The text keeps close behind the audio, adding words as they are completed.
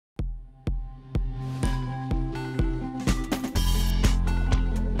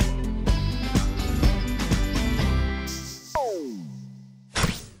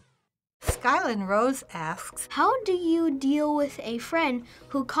Skyland Rose asks, how do you deal with a friend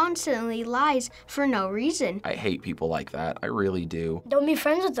who constantly lies for no reason? I hate people like that. I really do. Don't be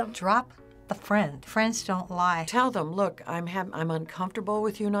friends with them. drop the friend. Friends don't lie. Tell them, look, I'm uncomfortable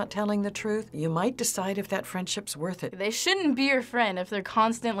with you not telling the truth. You might decide if that friendship's worth it. They shouldn't be your friend if they're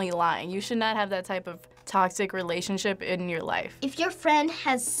constantly lying. You should not have that type of toxic relationship in your life. If your friend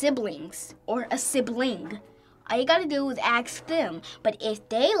has siblings or a sibling, all you gotta do is ask them. But if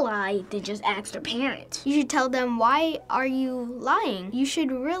they lie, then just ask their parents. You should tell them, why are you lying? You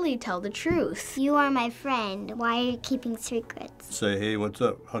should really tell the truth. You are my friend. Why are you keeping secrets? Say, hey, what's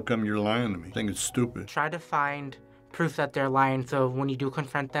up? How come you're lying to me? I think it's stupid. Try to find proof that they're lying, so when you do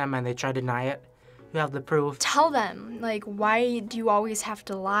confront them and they try to deny it, you have the proof. Tell them, like, why do you always have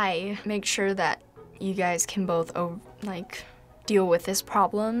to lie? Make sure that you guys can both, like, deal with this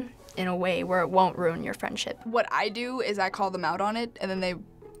problem in a way where it won't ruin your friendship. What I do is I call them out on it, and then they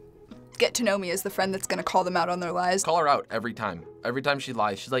get to know me as the friend that's gonna call them out on their lies. Call her out every time. Every time she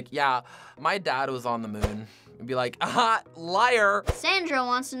lies, she's like, yeah, my dad was on the moon. And be like, aha, liar. Sandra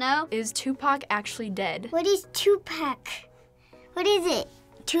wants to know, Is Tupac actually dead? What is Tupac? What is it?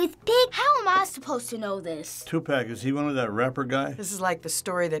 Toothpick? how am I supposed to know this? Tupac, is he one of that rapper guy? This is like the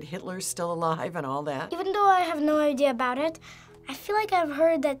story that Hitler's still alive and all that. Even though I have no idea about it, I feel like I've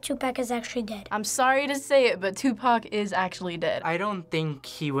heard that Tupac is actually dead. I'm sorry to say it, but Tupac is actually dead. I don't think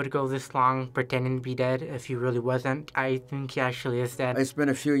he would go this long pretending to be dead if he really wasn't. I think he actually is dead. It's been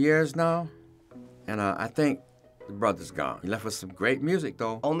a few years now, and I think the brother's gone. He left us some great music,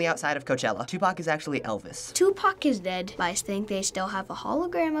 though. Only outside of Coachella. Tupac is actually Elvis. Tupac is dead, but I think they still have a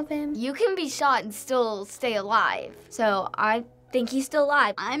hologram of him. You can be shot and still stay alive. So I think he's still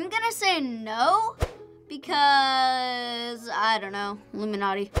alive. I'm gonna say no, because, I don't know,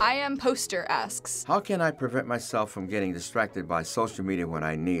 Illuminati. I Am Poster asks, How can I prevent myself from getting distracted by social media when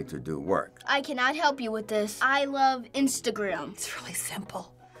I need to do work? I cannot help you with this. I love Instagram. It's really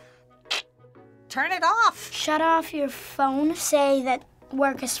simple. Turn it off. Shut off your phone. Say that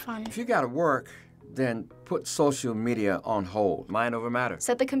work is fun. If you gotta work, then put social media on hold. Mind over matter.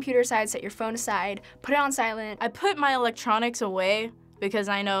 Set the computer aside, set your phone aside, put it on silent. I put my electronics away because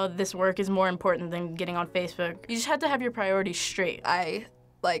I know this work is more important than getting on Facebook. You just have to have your priorities straight. I,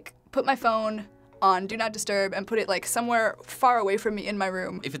 like, put my phone on Do Not Disturb and put it, like, somewhere far away from me in my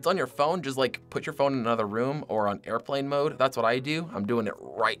room. If it's on your phone, just like put your phone in another room or on airplane mode. That's what I do. I'm doing it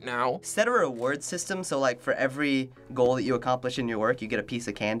right now. Set a reward system, so like for every goal that you accomplish in your work, you get a piece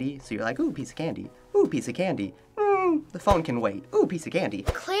of candy. So you're like, ooh, piece of candy. Ooh, piece of candy. The phone can wait. Ooh, piece of candy.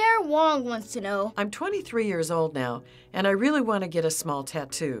 Claire Wong wants to know, I'm 23 years old now, and I really want to get a small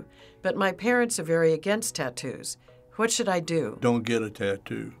tattoo, but my parents are very against tattoos. What should I do? Don't get a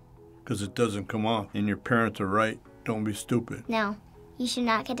tattoo, because it doesn't come off. And your parents are right. Don't be stupid. No, you should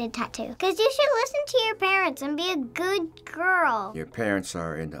not get a tattoo. Because you should listen to your parents and be a good girl. Your parents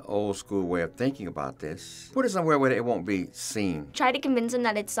are in the old school way of thinking about this. Put it somewhere where it won't be seen. Try to convince them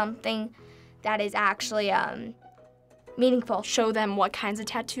that it's something that is actually meaningful. Show them what kinds of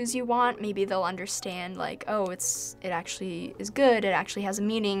tattoos you want. Maybe they'll understand, like, oh, it actually is good. It actually has a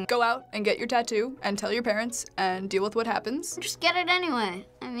meaning. Go out and get your tattoo and tell your parents and deal with what happens. just get it anyway.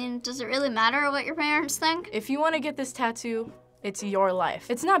 I mean, does it really matter what your parents think? If you want to get this tattoo, it's your life.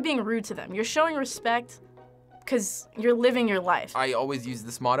 It's not being rude to them. You're showing respect because you're living your life. I always use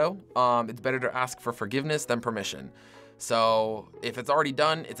this motto, it's better to ask for forgiveness than permission. So if it's already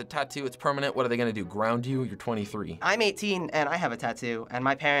done, it's a tattoo, it's permanent, what are they gonna do, ground you? You're 23. I'm 18 and I have a tattoo, and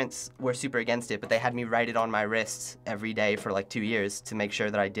my parents were super against it, but they had me write it on my wrist every day for like 2 years to make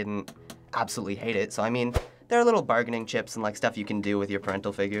sure that I didn't absolutely hate it. So I mean, there are little bargaining chips and like stuff you can do with your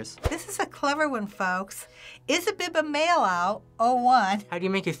parental figures. This is a clever one, folks. Is a bib a mail out? 01. How do you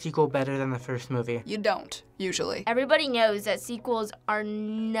make a sequel better than the first movie? You don't, usually. Everybody knows that sequels are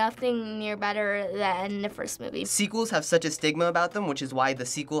nothing near better than the first movie. Sequels have such a stigma about them, which is why the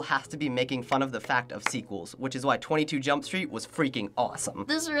sequel has to be making fun of the fact of sequels, which is why 22 Jump Street was freaking awesome.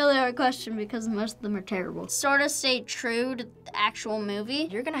 This is a really hard question because most of them are terrible. Sort of stay true to the actual movie.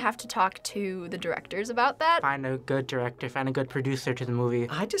 You're gonna have to talk to the directors about that. Find a good director, find a good producer to the movie.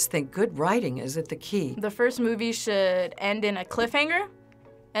 I just think good writing is at the key. The first movie should end in a cliffhanger,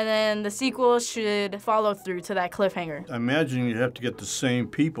 and then the sequel should follow through to that cliffhanger. I imagine you'd have to get the same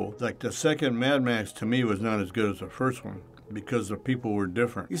people. Like the second Mad Max to me was not as good as the first one because the people were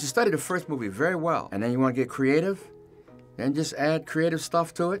different. You should study the first movie very well, and then you want to get creative, then just add creative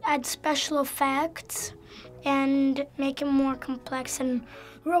stuff to it. Add special effects and make it more complex and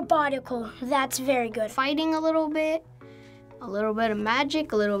robotical. That's very good. Fighting a little bit of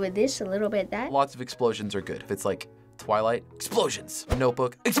magic, a little bit this, a little bit that. Lots of explosions are good. If it's like Twilight, explosions.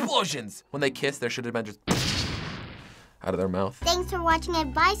 Notebook, explosions. When they kiss, there should have been just out of their mouth. Thanks for watching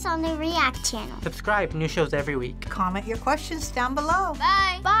Advice on the React channel. Subscribe, new shows every week. Comment your questions down below.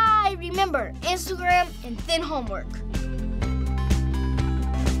 Bye. Bye. Remember, Instagram and then homework.